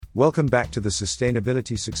Welcome back to the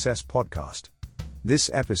Sustainability Success Podcast.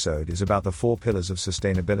 This episode is about the 4 pillars of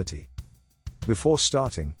sustainability. Before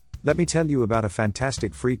starting, let me tell you about a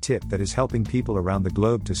fantastic free tip that is helping people around the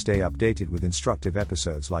globe to stay updated with instructive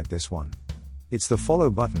episodes like this one. It's the follow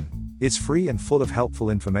button. It's free and full of helpful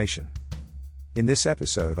information. In this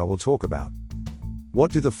episode, I will talk about: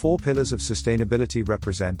 what do the 4 pillars of sustainability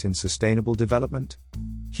represent in sustainable development?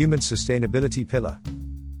 Human sustainability pillar,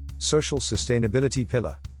 social sustainability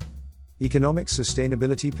pillar, economic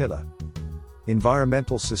sustainability pillar,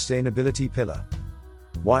 environmental sustainability pillar.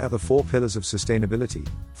 Why are the 4 pillars of sustainability,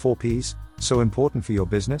 4 Ps, so important for your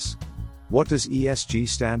business? What does ESG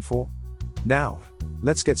stand for? Now,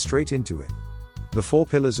 let's get straight into it. The 4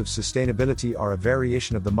 pillars of sustainability are a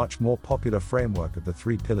variation of the much more popular framework of the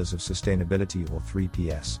 3 pillars of sustainability, or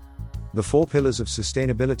 3PS. The 4 pillars of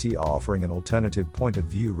sustainability are offering an alternative point of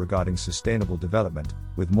view regarding sustainable development,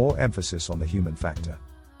 with more emphasis on the human factor.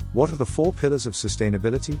 What are the 4 pillars of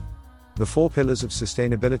sustainability? The 4 pillars of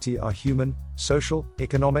sustainability are human, social,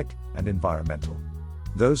 economic, and environmental.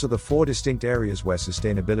 Those are the 4 distinct areas where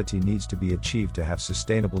sustainability needs to be achieved to have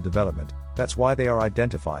sustainable development. That's why they are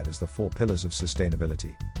identified as the 4 pillars of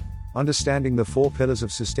sustainability. Understanding the 4 pillars of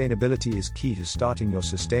sustainability is key to starting your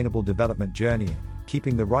sustainable development journey and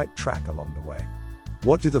keeping the right track along the way.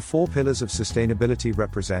 What do the 4 pillars of sustainability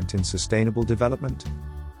represent in sustainable development?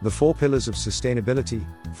 The 4 pillars of sustainability,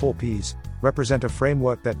 4 Ps, represent a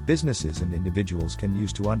framework that businesses and individuals can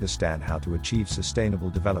use to understand how to achieve sustainable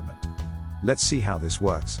development. Let's see how this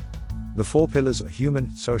works. The 4 pillars are human,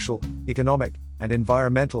 social, economic, and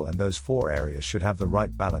environmental, and those 4 areas should have the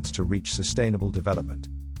right balance to reach sustainable development.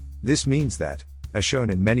 This means that, as shown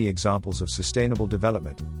in many examples of sustainable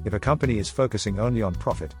development, if a company is focusing only on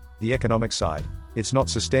profit, the economic side, it's not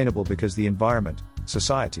sustainable because the environment,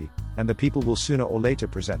 society, and the people will sooner or later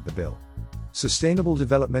present the bill. Sustainable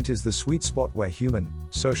development is the sweet spot where human,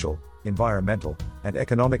 social, environmental, and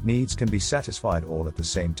economic needs can be satisfied all at the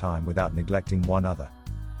same time without neglecting one another.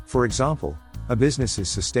 For example, a business is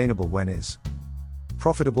sustainable when it is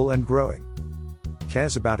profitable and growing,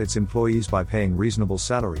 cares about its employees by paying reasonable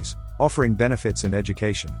salaries, offering benefits and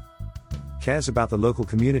education, cares about the local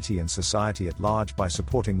community and society at large by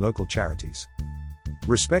supporting local charities,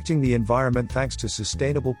 respecting the environment thanks to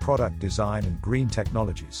sustainable product design and green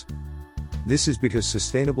technologies. This is because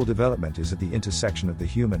sustainable development is at the intersection of the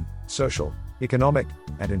human, social, economic,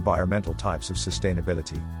 and environmental types of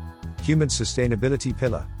sustainability. Human sustainability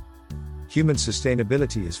pillar. Human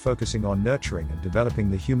sustainability is focusing on nurturing and developing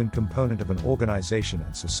the human component of an organization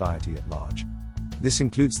and society at large. This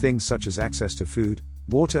includes things such as access to food,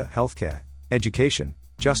 water, healthcare, education,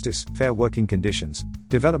 justice, fair working conditions,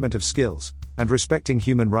 development of skills, and respecting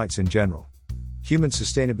human rights in general. Human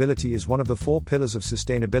sustainability is one of the 4 pillars of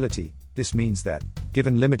sustainability. This means that,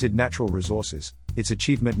 given limited natural resources, its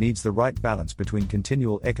achievement needs the right balance between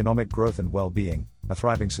continual economic growth and well-being, a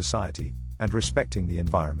thriving society, and respecting the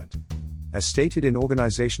environment. As stated in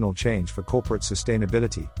Organizational Change for Corporate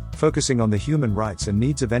Sustainability, focusing on the human rights and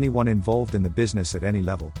needs of anyone involved in the business at any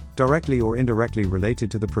level, directly or indirectly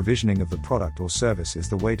related to the provisioning of the product or service, is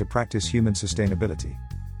the way to practice human sustainability.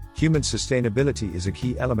 Human sustainability is a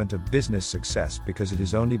key element of business success because it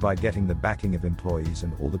is only by getting the backing of employees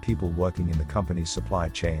and all the people working in the company's supply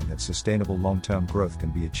chain that sustainable long-term growth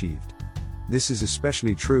can be achieved. This is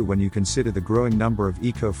especially true when you consider the growing number of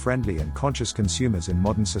eco-friendly and conscious consumers in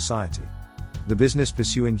modern society. The business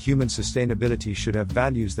pursuing human sustainability should have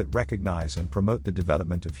values that recognize and promote the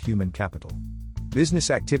development of human capital.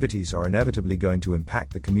 Business activities are inevitably going to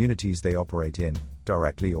impact the communities they operate in,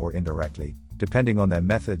 directly or indirectly, depending on their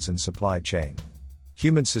methods and supply chain.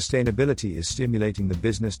 Human sustainability is stimulating the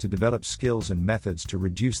business to develop skills and methods to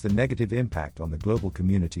reduce the negative impact on the global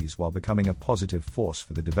communities while becoming a positive force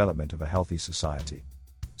for the development of a healthy society.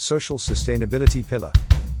 Social sustainability pillar.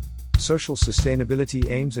 Social sustainability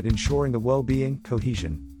aims at ensuring the well-being,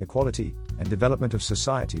 cohesion, equality, and development of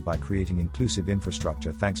society by creating inclusive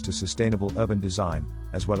infrastructure thanks to sustainable urban design,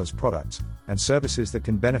 as well as products and services that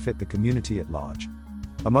can benefit the community at large.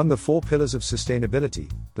 Among the 4 pillars of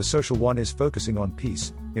sustainability, the social one is focusing on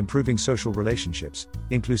peace, improving social relationships,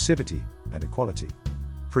 inclusivity, and equality.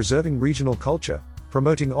 Preserving regional culture,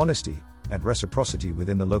 promoting honesty, and reciprocity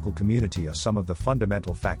within the local community are some of the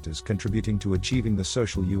fundamental factors contributing to achieving the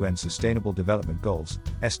social UN Sustainable Development Goals,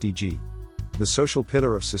 SDG. The social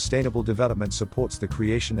pillar of sustainable development supports the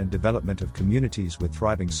creation and development of communities with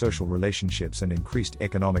thriving social relationships and increased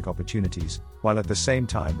economic opportunities, while at the same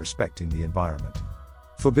time respecting the environment.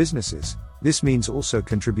 For businesses, this means also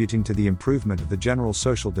contributing to the improvement of the general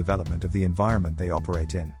social development of the environment they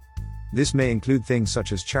operate in. This may include things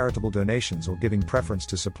such as charitable donations or giving preference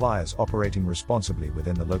to suppliers operating responsibly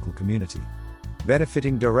within the local community.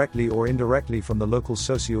 Benefiting directly or indirectly from the local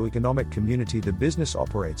socio-economic community the business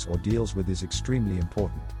operates or deals with is extremely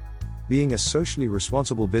important. Being a socially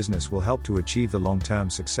responsible business will help to achieve the long-term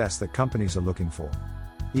success that companies are looking for.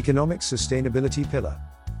 Economic sustainability pillar.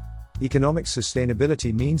 Economic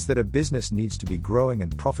sustainability means that a business needs to be growing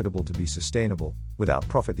and profitable to be sustainable. Without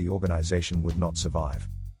profit, the organization would not survive.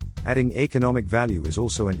 Adding economic value is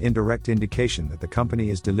also an indirect indication that the company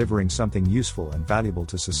is delivering something useful and valuable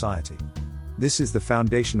to society. This is the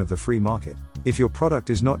foundation of the free market. If your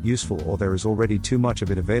product is not useful or there is already too much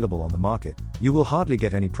of it available on the market, you will hardly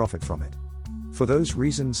get any profit from it. For those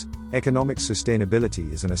reasons, economic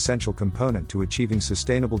sustainability is an essential component to achieving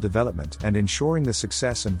sustainable development and ensuring the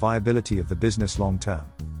success and viability of the business long term.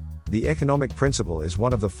 The economic principle is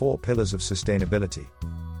one of the 4 pillars of sustainability.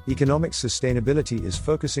 Economic sustainability is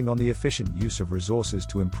focusing on the efficient use of resources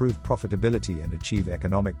to improve profitability and achieve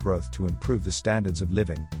economic growth to improve the standards of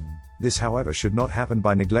living. This, however, should not happen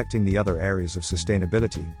by neglecting the other areas of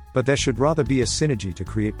sustainability, but there should rather be a synergy to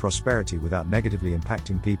create prosperity without negatively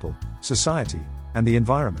impacting people, society, and the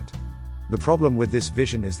environment. The problem with this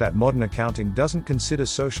vision is that modern accounting doesn't consider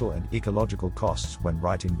social and ecological costs when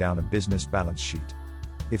writing down a business balance sheet.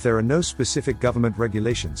 If there are no specific government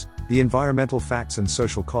regulations, the environmental facts and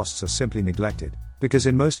social costs are simply neglected, because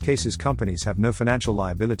in most cases companies have no financial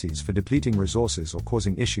liabilities for depleting resources or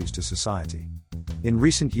causing issues to society. In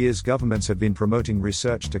recent years, governments have been promoting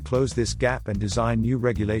research to close this gap and design new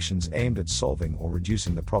regulations aimed at solving or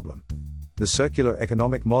reducing the problem. The circular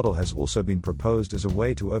economic model has also been proposed as a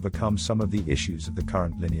way to overcome some of the issues of the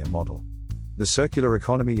current linear model. The circular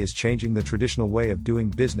economy is changing the traditional way of doing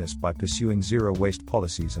business by pursuing zero-waste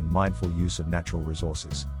policies and mindful use of natural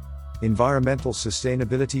resources. Environmental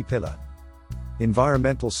sustainability pillar.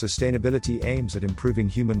 Environmental sustainability aims at improving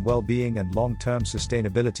human well-being and long-term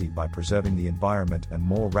sustainability by preserving the environment and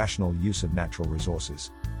more rational use of natural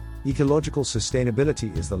resources. Ecological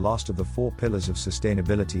sustainability is the last of the 4 pillars of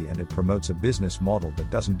sustainability, and it promotes a business model that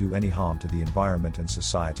doesn't do any harm to the environment and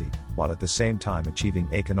society, while at the same time achieving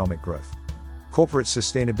economic growth. Corporate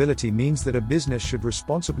sustainability means that a business should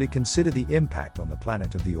responsibly consider the impact on the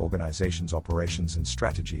planet of the organization's operations and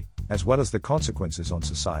strategy, as well as the consequences on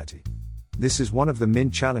society. This is one of the main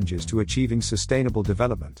challenges to achieving sustainable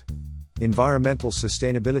development. Environmental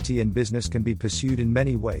sustainability in business can be pursued in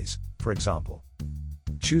many ways. For example,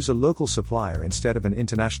 choose a local supplier instead of an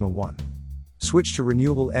international one. Switch to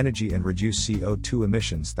renewable energy and reduce CO2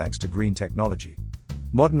 emissions thanks to green technology.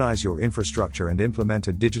 Modernize your infrastructure and implement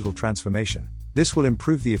a digital transformation. This will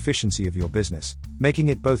improve the efficiency of your business, making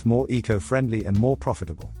it both more eco-friendly and more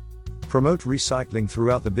profitable. Promote recycling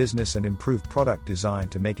throughout the business and improve product design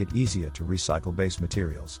to make it easier to recycle base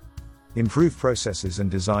materials. Improve processes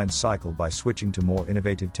and design cycle by switching to more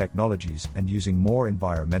innovative technologies and using more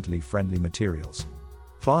environmentally friendly materials.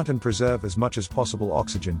 Plant and preserve as much as possible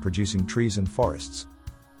oxygen-producing trees and forests.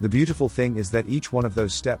 The beautiful thing is that each one of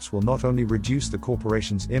those steps will not only reduce the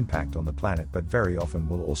corporation's impact on the planet but very often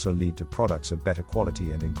will also lead to products of better quality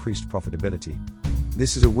and increased profitability.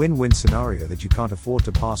 This is a win-win scenario that you can't afford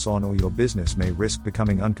to pass on, or your business may risk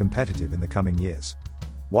becoming uncompetitive in the coming years.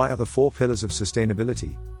 Why are the 4 pillars of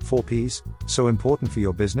sustainability, 4 Ps, so important for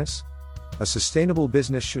your business? A sustainable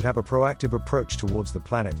business should have a proactive approach towards the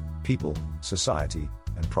planet, people, society,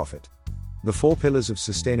 and profit. The 4 pillars of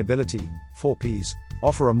sustainability, 4 Ps,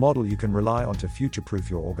 offer a model you can rely on to future-proof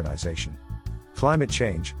your organization. Climate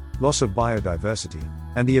change, loss of biodiversity,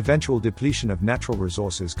 and the eventual depletion of natural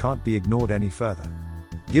resources can't be ignored any further.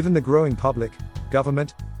 Given the growing public,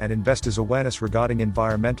 government, and investors' awareness regarding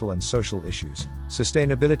environmental and social issues,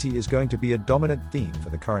 sustainability is going to be a dominant theme for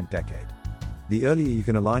the current decade. The earlier you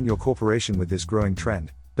can align your corporation with this growing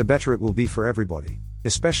trend, the better it will be for everybody,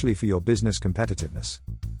 especially for your business competitiveness.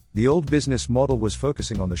 The old business model was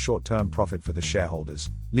focusing on the short-term profit for the shareholders,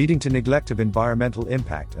 leading to neglect of environmental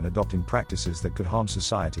impact and adopting practices that could harm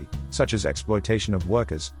society, such as exploitation of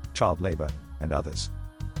workers, child labor, and others.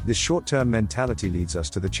 This short-term mentality leads us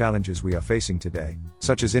to the challenges we are facing today,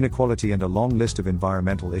 such as inequality and a long list of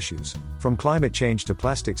environmental issues, from climate change to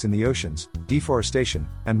plastics in the oceans, deforestation,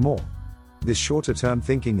 and more. This shorter-term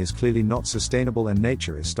thinking is clearly not sustainable, and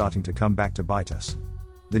nature is starting to come back to bite us.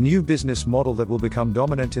 The new business model that will become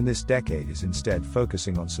dominant in this decade is instead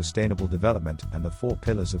focusing on sustainable development and the 4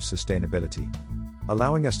 pillars of sustainability,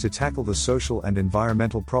 allowing us to tackle the social and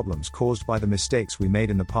environmental problems caused by the mistakes we made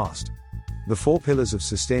in the past. The 4 pillars of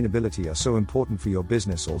sustainability are so important for your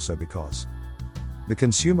business also because the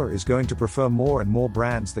consumer is going to prefer more and more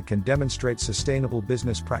brands that can demonstrate sustainable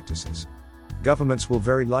business practices. Governments will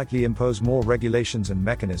very likely impose more regulations and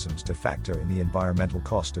mechanisms to factor in the environmental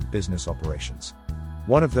cost of business operations.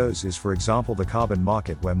 One of those is, for example, the carbon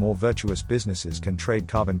market, where more virtuous businesses can trade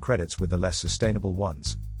carbon credits with the less sustainable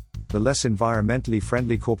ones. The less environmentally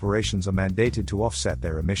friendly corporations are mandated to offset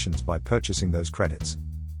their emissions by purchasing those credits.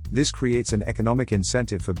 This creates an economic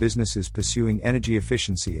incentive for businesses pursuing energy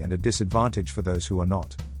efficiency and a disadvantage for those who are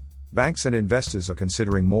not. Banks and investors are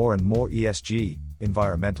considering more and more ESG,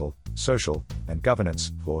 environmental, social, and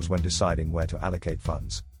governance scores when deciding where to allocate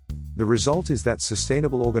funds. The result is that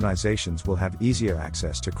sustainable organizations will have easier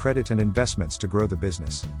access to credit and investments to grow the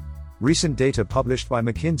business. Recent data published by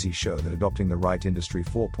McKinsey show that adopting the right Industry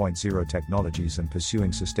 4.0 technologies and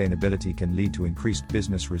pursuing sustainability can lead to increased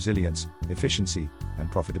business resilience, efficiency, and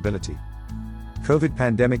profitability. COVID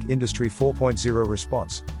pandemic Industry 4.0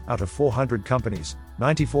 response: out of 400 companies,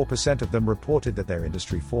 94% of them reported that their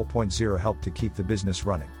Industry 4.0 helped to keep the business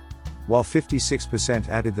running, while 56%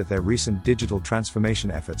 added that their recent digital transformation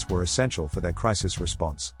efforts were essential for their crisis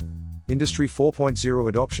response. Industry 4.0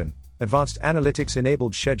 adoption: advanced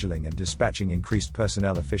analytics-enabled scheduling and dispatching increased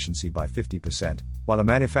personnel efficiency by 50%, while a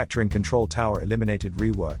manufacturing control tower eliminated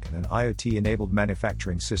rework and an IoT-enabled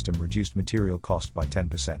manufacturing system reduced material cost by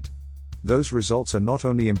 10%. Those results are not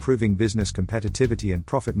only improving business competitivity and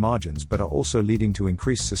profit margins but are also leading to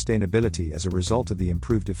increased sustainability as a result of the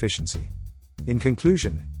improved efficiency. In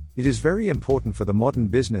conclusion, it is very important for the modern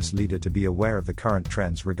business leader to be aware of the current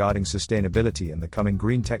trends regarding sustainability and the coming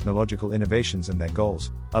green technological innovations and their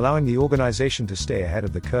goals, allowing the organization to stay ahead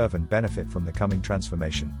of the curve and benefit from the coming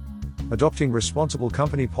transformation. Adopting responsible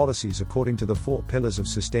company policies according to the 4 pillars of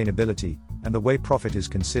sustainability, and the way profit is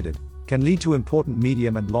considered, can lead to important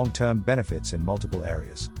medium and long-term benefits in multiple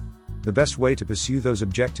areas. The best way to pursue those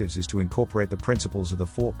objectives is to incorporate the principles of the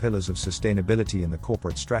 4 pillars of sustainability in the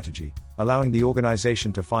corporate strategy, allowing the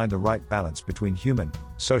organization to find the right balance between human,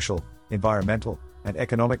 social, environmental, and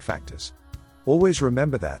economic factors. Always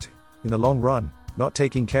remember that, in the long run, not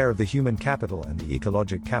taking care of the human capital and the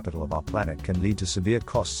ecologic capital of our planet can lead to severe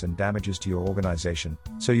costs and damages to your organization,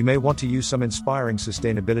 so you may want to use some inspiring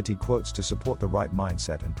sustainability quotes to support the right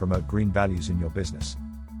mindset and promote green values in your business.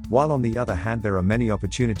 While on the other hand, there are many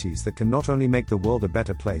opportunities that can not only make the world a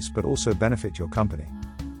better place but also benefit your company.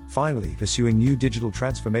 Finally, pursuing new digital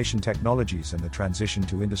transformation technologies and the transition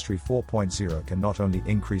to Industry 4.0 can not only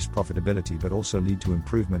increase profitability but also lead to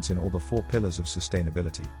improvements in all the 4 pillars of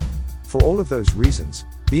sustainability. For all of those reasons,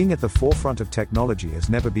 being at the forefront of technology has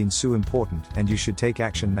never been so important, and you should take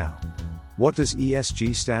action now. What does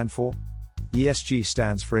ESG stand for? ESG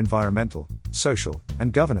stands for environmental, social,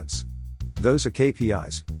 and governance. Those are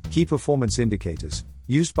KPIs, key performance indicators,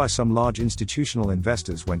 used by some large institutional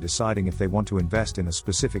investors when deciding if they want to invest in a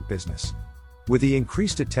specific business. With the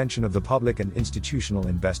increased attention of the public and institutional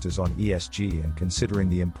investors on ESG and considering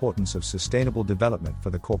the importance of sustainable development for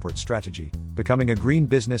the corporate strategy, becoming a green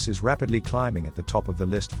business is rapidly climbing at the top of the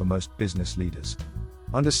list for most business leaders.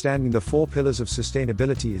 Understanding the 4 pillars of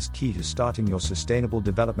sustainability is key to starting your sustainable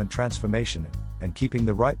development transformation and keeping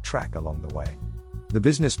the right track along the way. The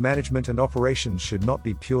business management and operations should not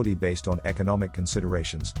be purely based on economic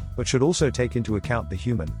considerations, but should also take into account the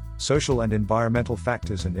human, social, and environmental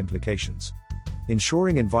factors and implications.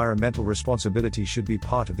 Ensuring environmental responsibility should be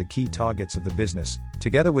part of the key targets of the business,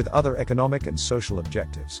 together with other economic and social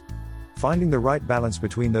objectives. Finding the right balance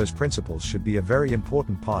between those principles should be a very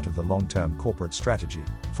important part of the long-term corporate strategy,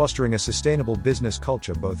 fostering a sustainable business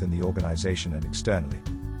culture both in the organization and externally.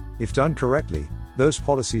 If done correctly, those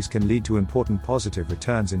policies can lead to important positive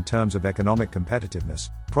returns in terms of economic competitiveness,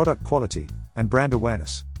 product quality, and brand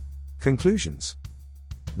awareness. Conclusions.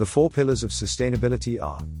 The 4 pillars of sustainability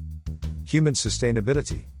are: human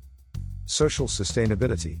sustainability, social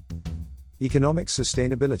sustainability, economic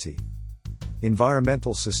sustainability,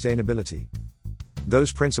 environmental sustainability.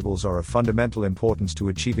 Those principles are of fundamental importance to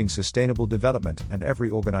achieving sustainable development, and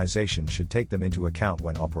every organization should take them into account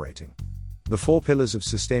when operating. The 4 pillars of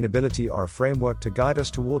sustainability are a framework to guide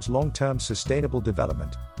us towards long-term sustainable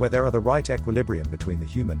development, where there are the right equilibrium between the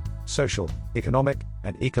human, social, economic,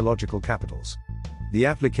 and ecological capitals. The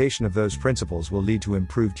application of those principles will lead to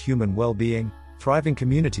improved human well-being, thriving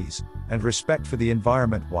communities, and respect for the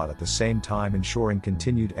environment, while at the same time ensuring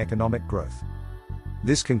continued economic growth.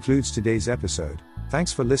 This concludes today's episode.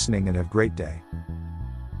 Thanks for listening and have a great day.